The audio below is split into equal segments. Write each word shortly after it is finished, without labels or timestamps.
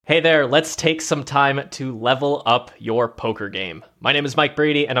Hey there, let's take some time to level up your poker game. My name is Mike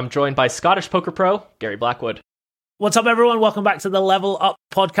Brady, and I'm joined by Scottish poker pro, Gary Blackwood. What's up, everyone? Welcome back to the Level Up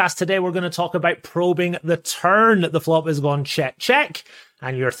podcast. Today, we're going to talk about probing the turn. The flop has gone check, check,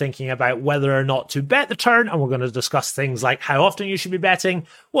 and you're thinking about whether or not to bet the turn, and we're going to discuss things like how often you should be betting,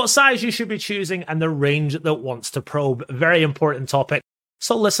 what size you should be choosing, and the range that wants to probe. Very important topic.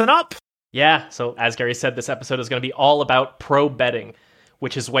 So listen up. Yeah, so as Gary said, this episode is going to be all about probe betting,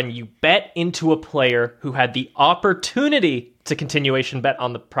 which is when you bet into a player who had the opportunity to continuation bet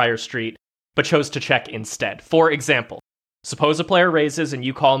on the prior street, but chose to check instead. For example, suppose a player raises and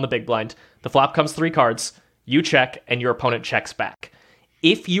you call in the big blind, the flop comes 3 cards, you check, and your opponent checks back.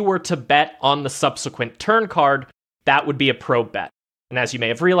 If you were to bet on the subsequent turn card, that would be a probe bet. And as you may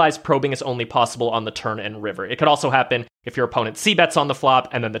have realized, probing is only possible on the turn and river. It could also happen if your opponent c-bets on the flop,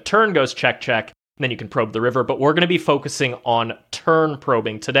 and then the turn goes check, check, and then you can probe the river. But we're going to be focusing on turn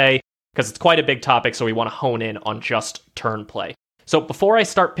probing today, because it's quite a big topic, so we want to hone in on just turn play. So before I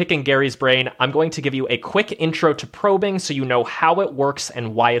start picking Gary's brain, I'm going to give you a quick intro to probing so you know how it works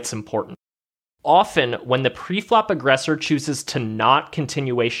and why it's important. Often, when the pre-flop aggressor chooses to not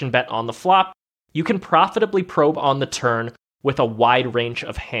continuation bet on the flop, you can profitably probe on the turn with a wide range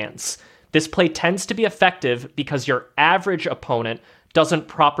of hands. This play tends to be effective because your average opponent doesn't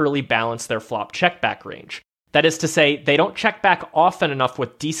properly balance their flop check-back range. That is to say, they don't check back often enough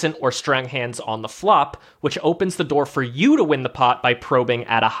with decent or strong hands on the flop, which opens the door for you to win the pot by probing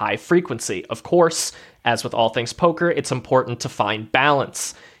at a high frequency. Of course, as with all things poker, it's important to find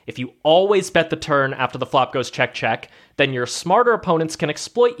balance. If you always bet the turn after the flop goes check-check, then your smarter opponents can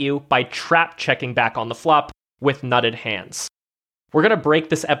exploit you by trap checking back on the flop with nutted hands. We're going to break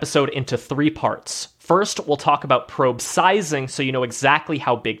this episode into 3 parts. First, we'll talk about probe sizing so you know exactly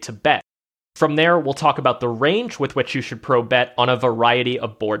how big to bet. From there, we'll talk about the range with which you should probe bet on a variety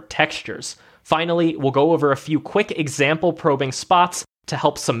of board textures. Finally, we'll go over a few quick example probing spots to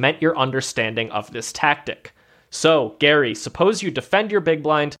help cement your understanding of this tactic. So, Gary, suppose you defend your big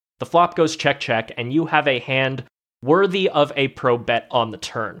blind, the flop goes check-check, and you have a hand worthy of a probe bet on the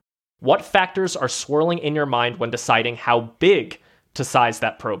turn. What factors are swirling in your mind when deciding how big to size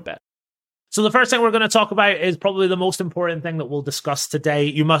that probe bet? So the first thing we're going to talk about is probably the most important thing that we'll discuss today.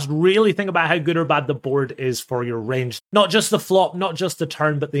 You must really think about how good or bad the board is for your range. Not just the flop, not just the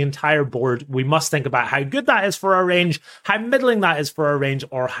turn, but the entire board. We must think about how good that is for our range, how middling that is for our range,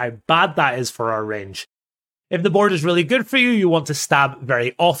 or how bad that is for our range. If the board is really good for you, you want to stab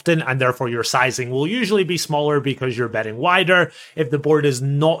very often, and therefore your sizing will usually be smaller because you're betting wider. If the board is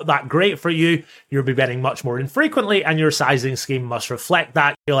not that great for you, you'll be betting much more infrequently, and your sizing scheme must reflect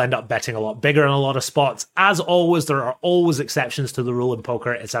that. You'll end up betting a lot bigger in a lot of spots. As always, there are always exceptions to the rule in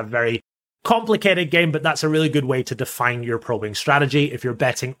poker. It's a very complicated game, but that's a really good way to define your probing strategy. If you're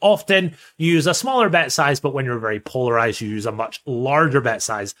betting often, you use a smaller bet size, but when you're very polarized, you use a much larger bet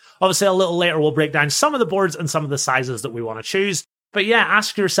size. Obviously, a little later, we'll break down some of the boards and some of the sizes that we want to choose. But yeah,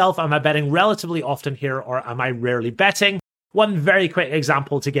 ask yourself, am I betting relatively often here, or am I rarely betting? One very quick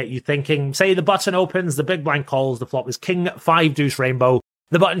example to get you thinking. Say the button opens, the big blind calls, the flop is king, 5 deuce rainbow.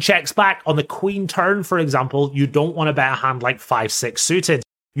 The button checks back on the queen turn, for example. You don't want to bet a hand like 5-6 suited.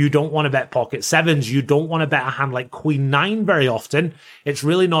 You don't want to bet pocket 7s. You don't want to bet a hand like queen 9 very often. It's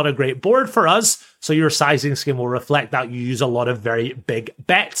really not a great board for us. So your sizing scheme will reflect that. You use a lot of very big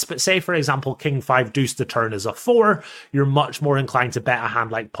bets. But say, for example, king 5 deuce, the turn is a 4. You're much more inclined to bet a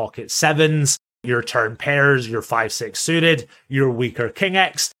hand like pocket 7s. Your turn pairs, your 5-6 suited, your weaker king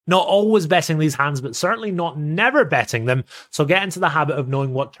X. Not always betting these hands, but certainly not never betting them. So get into the habit of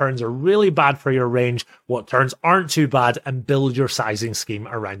knowing what turns are really bad for your range, what turns aren't too bad, and build your sizing scheme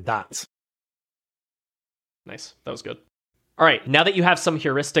around that. Nice. That was good. All right, now that you have some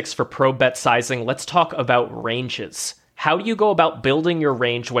heuristics for probe bet sizing, let's talk about ranges. How do you go about building your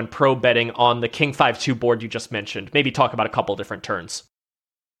range when probe betting on the king 5-2 board you just mentioned? Maybe talk about a couple different turns.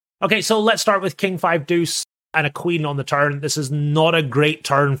 Okay, so let's start with king 5 deuce and a queen on the turn. This is not a great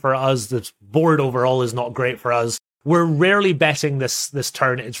turn for us. The board overall is not great for us. We're rarely betting this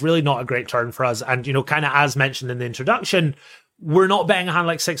turn. It's really not a great turn for us. And, kind of as mentioned in the introduction, we're not betting a hand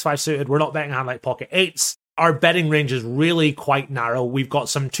like 6-5 suited. We're not betting a hand like pocket 8s. Our betting range is really quite narrow. We've got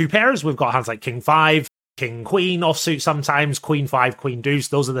some 2 pairs. We've got hands like king 5, king queen offsuit sometimes, queen 5, queen deuce.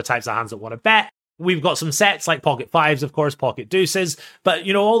 Those are the types of hands that want to bet. We've got some sets like pocket 5s, of course, pocket deuces. But,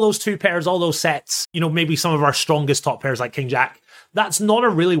 all those 2 pairs, all those sets, maybe some of our strongest top pairs like king jack, that's not a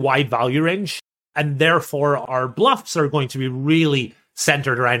really wide value range. And therefore, our bluffs are going to be really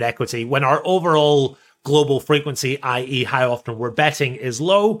centered around equity when our overall global frequency, i.e. how often we're betting, is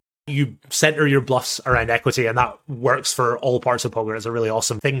low. you center your bluffs around equity, and that works for all parts of poker. It's a really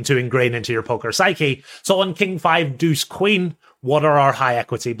awesome thing to ingrain into your poker psyche. So on King 5, Deuce, Queen, what are our high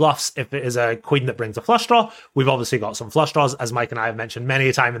equity bluffs? If it is a queen that brings a flush draw, we've obviously got some flush draws, as Mike and I have mentioned many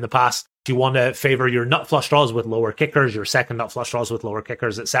a time in the past. If you want to favor your nut flush draws with lower kickers, your second nut flush draws with lower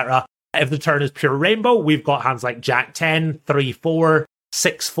kickers, etc. If the turn is pure rainbow, we've got hands like Jack 10, 3-4,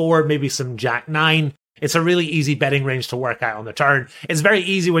 6-4, maybe some Jack 9. It's a really easy betting range to work out on the turn. It's very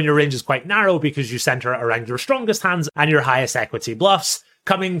easy when your range is quite narrow because you center it around your strongest hands and your highest equity bluffs.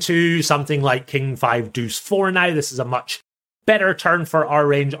 Coming to something like King 5, Deuce 4 now, this is a much better turn for our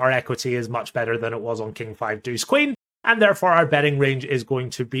range. Our equity is much better than it was on King 5, Deuce, Queen, and therefore our betting range is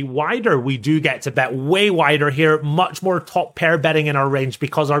going to be wider. We do get to bet way wider here, much more top pair betting in our range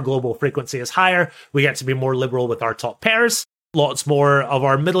because our global frequency is higher. We get to be more liberal with our top pairs. Lots more of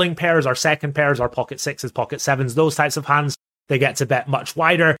our middling pairs, our second pairs, our pocket sixes, pocket sevens, those types of hands, they get to bet much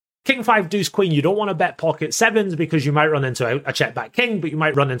wider. King 5, Deuce, Queen, you don't want to bet pocket sevens because you might run into a check back king, but you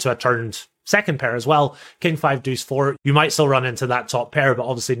might run into a turned second pair as well. King 5, Deuce 4, you might still run into that top pair, but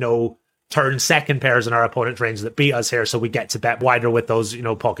obviously no turn second pairs in our opponent's range that beat us here, so we get to bet wider with those,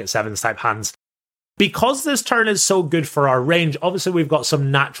 pocket sevens type hands. Because this turn is so good for our range, obviously we've got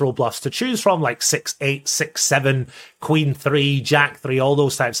some natural bluffs to choose from, like 6-8, 6-7, Queen 3, Jack 3, all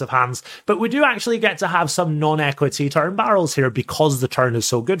those types of hands. But we do actually get to have some non-equity turn barrels here because the turn is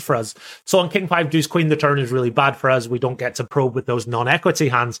so good for us. So on King 5, Deuce, Queen, the turn is really bad for us. We don't get to probe with those non-equity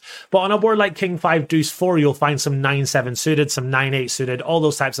hands. But on a board like King 5, Deuce 4, you'll find some 9-7 suited, some 9-8 suited, all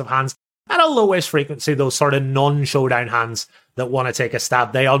those types of hands. At a lowest frequency, those sort of non-showdown hands that want to take a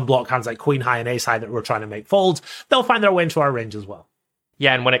stab. They unblock hands like Queen High and Ace High that we're trying to make fold. They'll find their way into our range as well.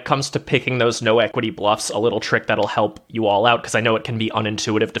 Yeah, and when it comes to picking those no equity bluffs, a little trick that'll help you all out, because I know it can be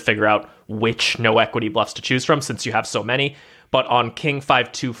unintuitive to figure out which no equity bluffs to choose from since you have so many. But on King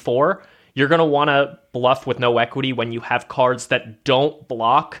 5, 2, 4, you're going to want to bluff with no equity when you have cards that don't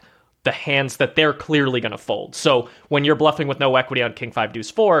block the hands that they're clearly going to fold. So when you're bluffing with no equity on King 5,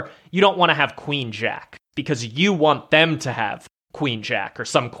 Deuce 4, you don't want to have Queen Jack because you want them to have Queen Jack or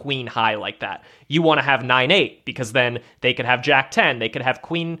some Queen High like that. You want to have 9-8 because then they could have Jack 10. They could have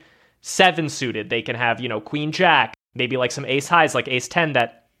Queen 7 suited. They can have, Queen Jack, maybe like some Ace Highs like Ace 10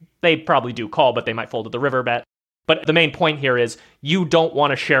 that they probably do call, but they might fold to the river bet. But the main point here is you don't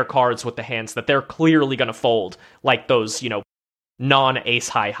want to share cards with the hands that they're clearly going to fold, like those, non-ace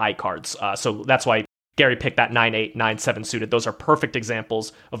high cards. So that's why Gary picked that 9-8, 9-7 suited. Those are perfect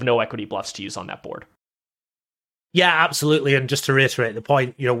examples of no equity bluffs to use on that board. Yeah, absolutely. And just to reiterate the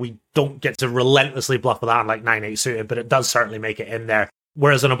point, we don't get to relentlessly bluff with that on like 9-8 suited, but it does certainly make it in there.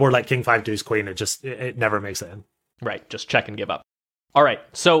 Whereas on a board like King 5, Deuce, Queen, it never makes it in. Right, just check and give up. All right,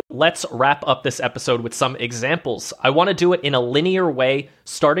 so let's wrap up this episode with some examples. I want to do it in a linear way,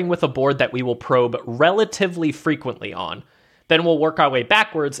 starting with a board that we will probe relatively frequently on. Then we'll work our way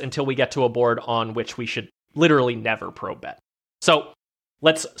backwards until we get to a board on which we should literally never probe bet. So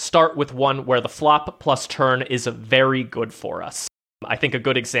let's start with one where the flop plus turn is very good for us. I think a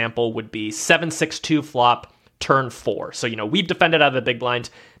good example would be 7-6-2 flop, turn 4. So, we've defended out of the big blind.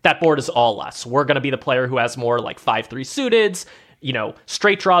 That board is all us. We're going to be the player who has more like 5-3 suiteds,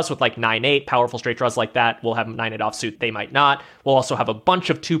 straight draws with like 9-8, powerful straight draws like that. We'll have 9-8 offsuit. They might not. We'll also have a bunch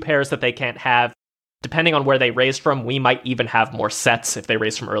of 2 pairs that they can't have. Depending on where they raised from, we might even have more sets. If they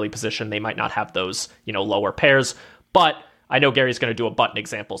raise from early position, they might not have those, lower pairs. But I know Gary's going to do a button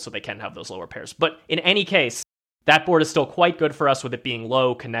example, so they can have those lower pairs. But in any case, that board is still quite good for us with it being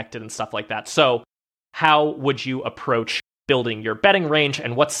low, connected, and stuff like that. So how would you approach building your betting range,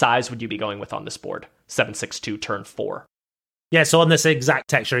 and what size would you be going with on this board? 7-6-2, turn 4. Yeah, so on this exact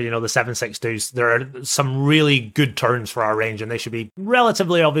texture, the 7-6-2s, there are some really good turns for our range, and they should be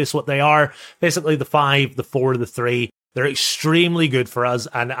relatively obvious what they are. Basically, the 5, the 4, the 3, they're extremely good for us,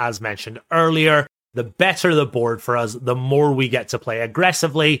 and as mentioned earlier, the better the board for us, the more we get to play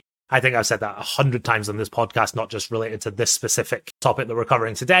aggressively. I think I've said that 100 times on this podcast, not just related to this specific topic that we're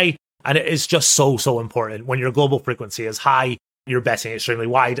covering today, and it is just so important. When your global frequency is high, you're betting extremely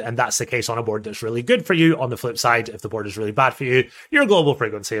wide, and that's the case on a board that's really good for you. On the flip side, if the board is really bad for you, your global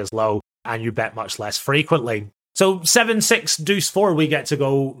frequency is low, and you bet much less frequently. So 7-6, Deuce 4, we get to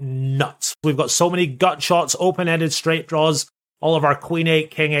go nuts. We've got so many gut shots, open-ended straight draws, all of our Queen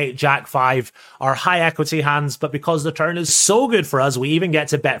 8, King 8, Jack 5, our high equity hands, but because the turn is so good for us, we even get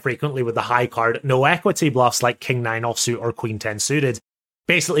to bet frequently with the high card, no equity bluffs like King 9 offsuit or Queen 10 suited.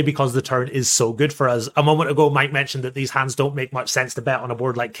 Basically because the turn is so good for us. A moment ago, Mike mentioned that these hands don't make much sense to bet on a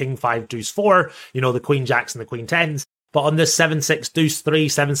board like King 5, Deuce 4, the Queen Jacks and the Queen 10s. But on this 7-6 deuce 3,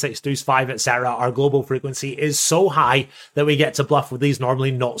 7-6 deuce 5, etc., our global frequency is so high that we get to bluff with these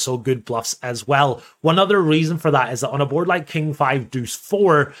normally not so good bluffs as well. One other reason for that is that on a board like King 5 deuce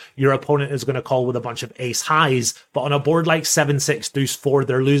 4, your opponent is going to call with a bunch of ace highs. But on a board like 7-6 deuce 4,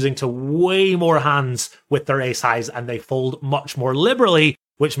 they're losing to way more hands with their ace highs and they fold much more liberally,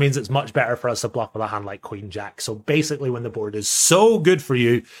 which means it's much better for us to bluff with a hand like Queen Jack. So basically, when the board is so good for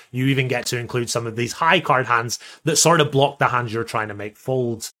you, you even get to include some of these high card hands that sort of block the hands you're trying to make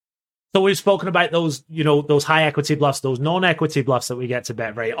folds. So we've spoken about those, those high equity bluffs, those non-equity bluffs that we get to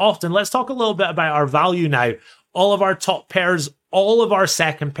bet very often. Let's talk a little bit about our value now. All of our top pairs, all of our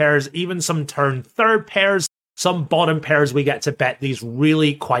second pairs, even some turn third pairs, some bottom pairs, we get to bet these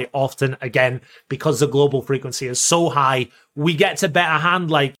really quite often. Again, because the global frequency is so high, we get to bet a hand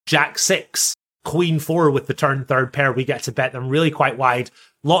like Jack 6, Queen 4 with the turn third pair. We get to bet them really quite wide.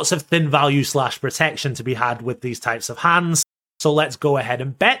 Lots of thin value / protection to be had with these types of hands. So let's go ahead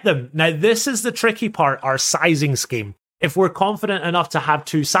and bet them. Now, this is the tricky part, our sizing scheme. If we're confident enough to have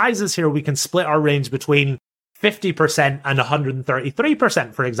two sizes here, we can split our range between 50% and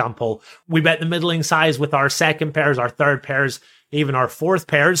 133%, for example. We bet the middling size with our second pairs, our third pairs, even our fourth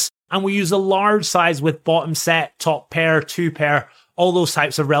pairs. And we use a large size with bottom set, top pair, two pair, all those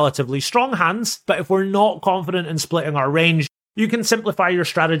types of relatively strong hands. But if we're not confident in splitting our range, you can simplify your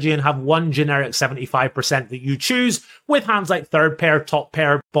strategy and have one generic 75% that you choose with hands like third pair, top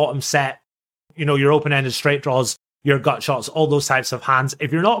pair, bottom set, your open-ended straight draws, your gut shots, all those types of hands.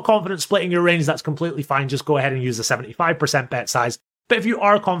 If you're not confident splitting your range, that's completely fine. Just go ahead and use a 75% bet size. But if you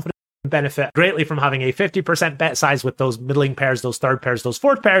are confident, you benefit greatly from having a 50% bet size with those middling pairs, those third pairs, those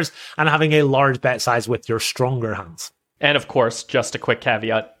fourth pairs, and having a large bet size with your stronger hands. And of course, just a quick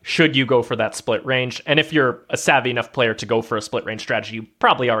caveat, should you go for that split range, and if you're a savvy enough player to go for a split range strategy, you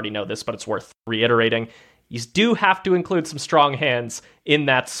probably already know this, but it's worth reiterating. You do have to include some strong hands in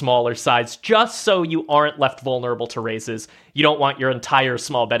that smaller size, just so you aren't left vulnerable to raises. You don't want your entire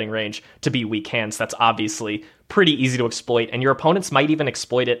small betting range to be weak hands. That's obviously pretty easy to exploit, and your opponents might even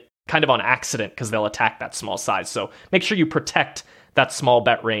exploit it kind of on accident because they'll attack that small size. So make sure you protect that small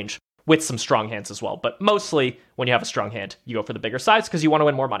bet range with some strong hands as well. But mostly, when you have a strong hand, you go for the bigger size because you want to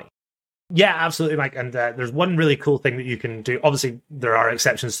win more money. Yeah, absolutely, Mike. And there's one really cool thing that you can do. Obviously, there are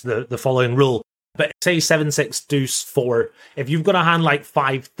exceptions to the following rule. But say 7-6 deuce 4, if you've got a hand like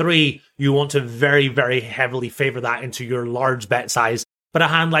 5-3, you want to very, very heavily favor that into your large bet size. But a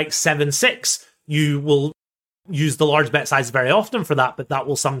hand like 7-6, you will use the large bet size very often for that, but that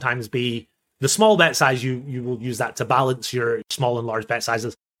will sometimes be the small bet size. You will use that to balance your small and large bet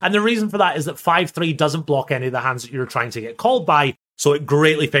sizes. And the reason for that is that 5-3 doesn't block any of the hands that you're trying to get called by, so it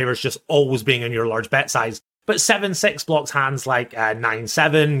greatly favors just always being in your large bet size. But 7-6 blocks hands like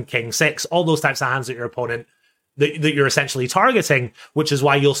 9-7, King 6, all those types of hands that your opponent, that you're essentially targeting, which is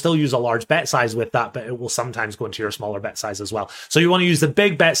why you'll still use a large bet size with that, but it will sometimes go into your smaller bet size as well. So you want to use the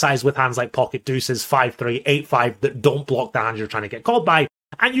big bet size with hands like pocket deuces, 5-3, 8-5 that don't block the hands you're trying to get called by,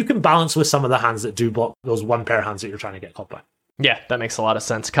 and you can balance with some of the hands that do block those one pair hands that you're trying to get called by. Yeah, that makes a lot of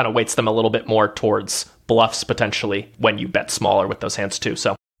sense. Kind of weights them a little bit more towards bluffs potentially when you bet smaller with those hands too.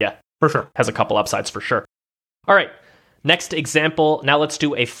 So yeah, for sure. Has a couple upsides for sure. All right, next example. Now let's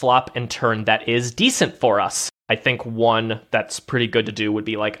do a flop and turn that is decent for us. I think one that's pretty good to do would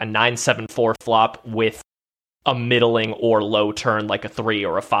be like a 9-7-4 flop with a middling or low turn like a 3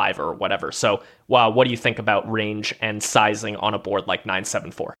 or a 5 or whatever. So wow, what do you think about range and sizing on a board like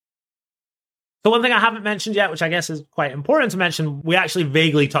 9-7-4? So one thing I haven't mentioned yet, which I guess is quite important to mention, we actually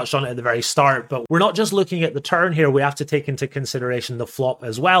vaguely touched on it at the very start, but we're not just looking at the turn here. We have to take into consideration the flop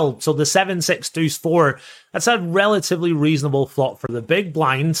as well. So the 7-6 deuce 4, that's a relatively reasonable flop for the big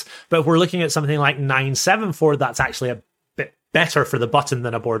blinds. But if we're looking at something like 9-7-4, that's actually a bit better for the button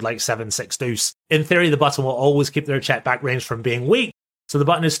than a board like 7-6 deuce. In theory, the button will always keep their check back range from being weak. So the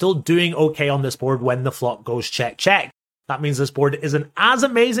button is still doing okay on this board when the flop goes check, check. That means this board isn't as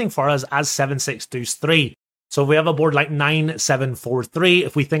amazing for us as 7-6 deuce 3. So if we have a board like 9-7-4-3,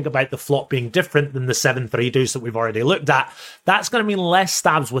 if we think about the flop being different than the 7-3 deuce that we've already looked at, that's going to mean less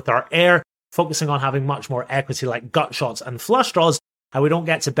stabs with our air, focusing on having much more equity like gut shots and flush draws, and we don't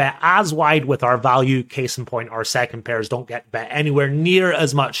get to bet as wide with our value. Case in point, our second pairs don't get bet anywhere near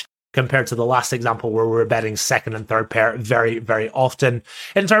as much compared to the last example where we were betting second and third pair very, very often.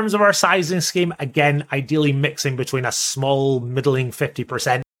 In terms of our sizing scheme, again, ideally mixing between a small, middling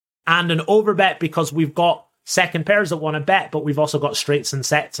 50% and an overbet, because we've got second pairs that want to bet, but we've also got straights and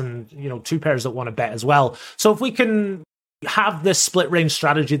sets and, two pairs that want to bet as well. So if we can have this split range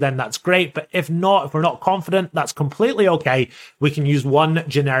strategy, then that's great. But if not, if we're not confident, that's completely okay. We can use one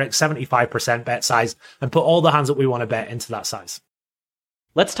generic 75% bet size and put all the hands that we want to bet into that size.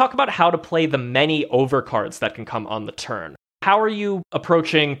 Let's talk about how to play the many overcards that can come on the turn. How are you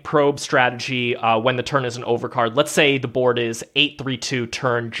approaching probe strategy when the turn is an overcard? Let's say the board is 8-3-2,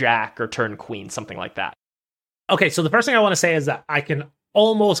 turn jack or turn queen, something like that. Okay, so the first thing I want to say is that I can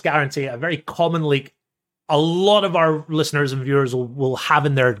almost guarantee a very common leak a lot of our listeners and viewers will have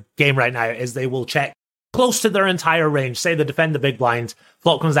in their game right now is they will check close to their entire range. Say they defend the big blind,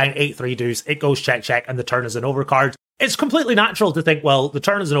 flop comes down 8-3 deuce, it goes check, check, and the turn is an overcard. It's completely natural to think, well, the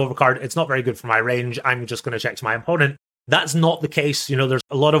turn is an overcard, it's not very good for my range, I'm just going to check to my opponent. That's not the case. You know, there's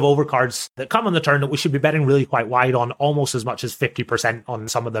a lot of overcards that come on the turn that we should be betting really quite wide on, almost as much as 50% on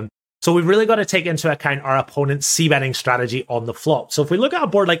some of them. So we've really got to take into account our opponent's c-betting strategy on the flop. So if we look at a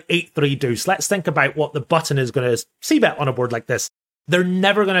board like 8-3 deuce, let's think about what the button is going to c-bet on a board like this. They're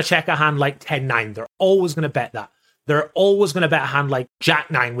never going to check a hand like 10-9. They're always going to bet that. They're always going to bet a hand like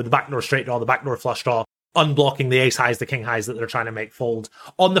Jack-9 with the backdoor straight draw, the backdoor flush draw, unblocking the ace highs, the king highs that they're trying to make fold.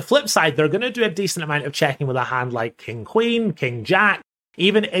 On the flip side, they're going to do a decent amount of checking with a hand like king-queen, king-jack,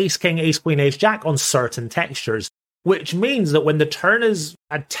 even ace-king, ace-queen, ace-jack on certain textures. Which means that when the turn is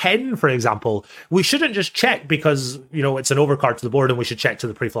a 10, for example, we shouldn't just check because, you know, it's an overcard to the board and we should check to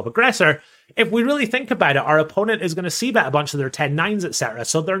the pre-flop aggressor. If we really think about it, our opponent is going to c-bet a bunch of their 10-9s, etc.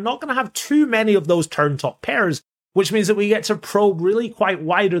 So they're not going to have too many of those turn top pairs, which means that we get to probe really quite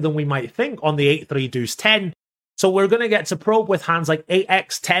wider than we might think on the 8-3 deuce 10. So we're going to get to probe with hands like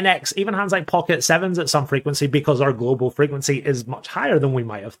 8x, 10x, even hands like pocket 7s at some frequency because our global frequency is much higher than we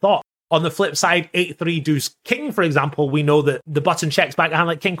might have thought. On the flip side, 8-3 deuce king, for example, we know that the button checks back a hand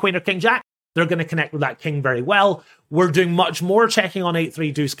like king, queen, or king, jack. They're going to connect with that king very well. We're doing much more checking on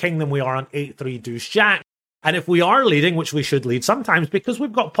 8-3 deuce king than we are on 8-3 deuce jack. And if we are leading, which we should lead sometimes, because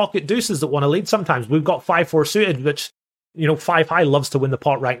we've got pocket deuces that want to lead sometimes, we've got 5-4 suited, which, you know, 5 high loves to win the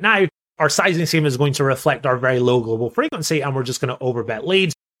pot right now. Our sizing scheme is going to reflect our very low global frequency, and we're just going to overbet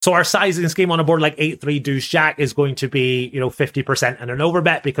leads. So our sizing scheme on a board like 8-3 deuce jack is going to be, you know, 50% and an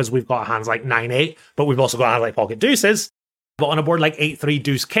overbet because we've got hands like 9-8, but we've also got hands like pocket deuces. But on a board like 8-3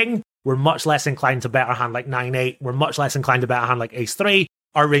 deuce king, we're much less inclined to bet our hand like 9-8. We're much less inclined to bet a hand like ace-3.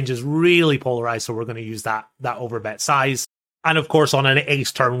 Our range is really polarized, so we're going to use that overbet size. And of course, on an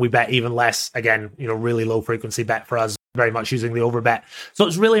ace turn, we bet even less. Again, you know, really low frequency bet for us, very much using the overbet. So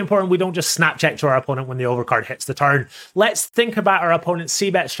it's really important we don't just snap check to our opponent when the overcard hits the turn. Let's think about our opponent's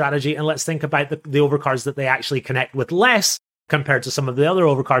c-bet strategy, and let's think about the overcards that they actually connect with less compared to some of the other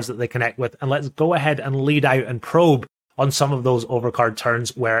overcards that they connect with. And let's go ahead and lead out and probe on some of those overcard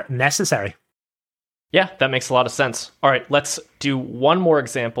turns where necessary. Yeah, that makes a lot of sense. All right, let's do one more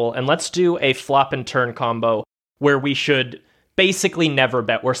example, and let's do a flop and turn combo where we should basically never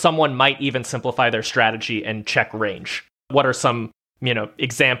bet, where someone might even simplify their strategy and check range. What are some, you know,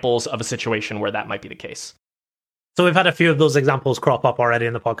 examples of a situation where that might be the case? So we've had a few of those examples crop up already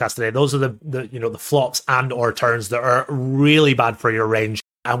in the podcast today. Those are the flops and or turns that are really bad for your range,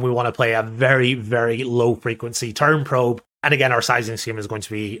 and we want to play a very, very low frequency turn probe. And again, our sizing scheme is going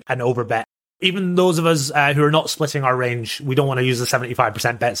to be an overbet. Even those of us who are not splitting our range, we don't want to use the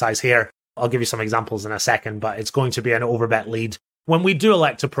 75% bet size here. I'll give you some examples in a second, but it's going to be an overbet lead when we do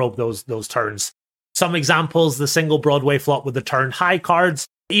elect to probe those turns. Some examples, the single Broadway flop with the turn high cards.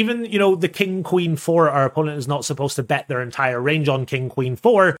 Even, you know, the king, queen, 4, our opponent is not supposed to bet their entire range on king, queen,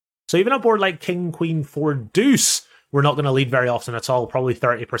 4. So even a board like king, queen, 4, deuce, we're not going to lead very often at all, probably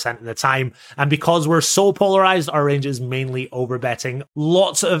 30% of the time. And because we're so polarized, our range is mainly overbetting.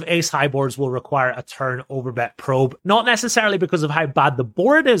 Lots of ace-high boards will require a turn overbet probe, not necessarily because of how bad the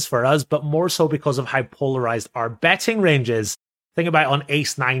board is for us, but more so because of how polarized our betting range is. Think about on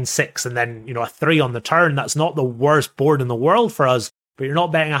ace-9, 6, and then, you know, a 3 on the turn. That's not the worst board in the world for us, but you're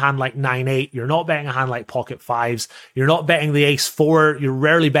not betting a hand like 9-8. You're not betting a hand like pocket 5s. You're not betting the ace-4. You're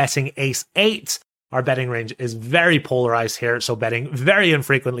rarely betting ace-8. Our betting range is very polarized here, so betting very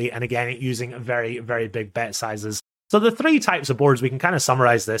infrequently, and again, using very, very big bet sizes. So the 3 types of boards, we can kind of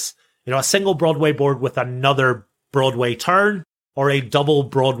summarize this. You know, a single Broadway board with another Broadway turn, or a double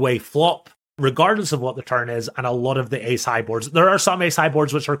Broadway flop, regardless of what the turn is, and a lot of the ace-high boards. There are some ace-high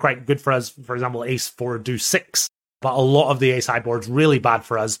boards which are quite good for us, for example, ace-4, deuce 6, but a lot of the ace-high boards really bad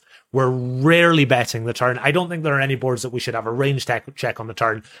for us. We're rarely betting the turn. I don't think there are any boards that we should have a range check on the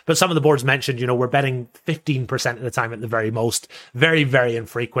turn, but some of the boards mentioned, you know, we're betting 15% of the time at the very most. Very, very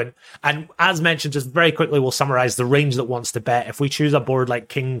infrequent. And as mentioned, just very quickly, we'll summarize the range that wants to bet. If we choose a board like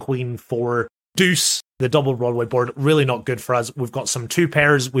king, queen, 4, deuce, the double Broadway board, really not good for us. We've got some 2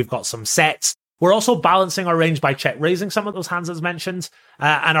 pairs, we've got some sets. We're also balancing our range by check raising some of those hands as mentioned.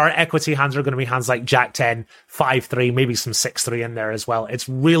 And our equity hands are going to be hands like Jack 10, 5-3, maybe some 6-3 in there as well. It's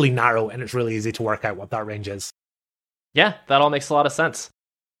really narrow and it's really easy to work out what that range is. Yeah, that all makes a lot of sense.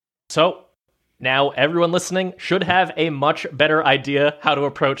 So now everyone listening should have a much better idea how to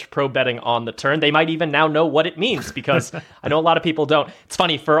approach probe betting on the turn. They might even now know what it means, because I know a lot of people don't. It's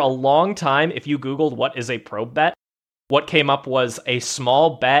funny, for a long time, if you Googled what is a probe bet, what came up was a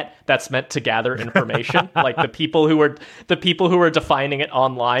small bet that's meant to gather information. Like the people who were defining it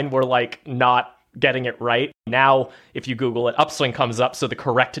online were like not getting it right. Now, if you Google it, Upswing comes up, so the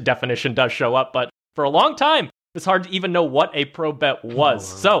correct definition does show up. But for a long time, it's hard to even know what a probe bet was.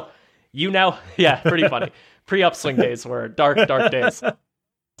 Oh, wow. So you now, yeah, pretty funny. Pre-Upswing days were dark, dark days.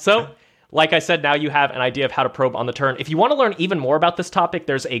 So, like I said, now you have an idea of how to probe on the turn. If you want to learn even more about this topic,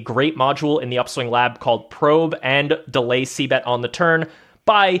 there's a great module in the Upswing Lab called Probe and Delay C-Bet on the Turn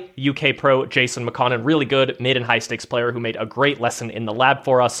by UK pro Jason McConnon. Really good mid and high stakes player who made a great lesson in the lab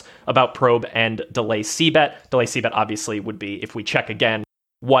for us about probe and delay C-Bet. Delay C-Bet obviously would be if we check again,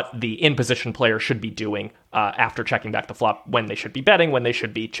 what the in-position player should be doing after checking back the flop, when they should be betting, when they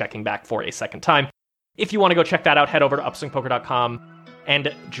should be checking back for a second time. If you want to go check that out, head over to upswingpoker.com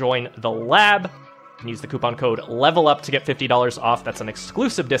and join the lab. You can use the coupon code LEVELUP to get $50 off. That's an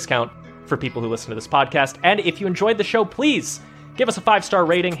exclusive discount for people who listen to this podcast. And if you enjoyed the show, please give us a 5-star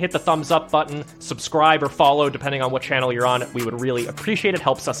rating, hit the thumbs up button, subscribe or follow, depending on what channel you're on. We would really appreciate it.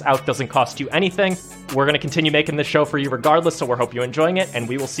 Helps us out, doesn't cost you anything. We're going to continue making this show for you regardless, so we hope you're enjoying it, and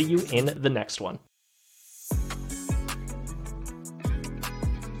we will see you in the next one.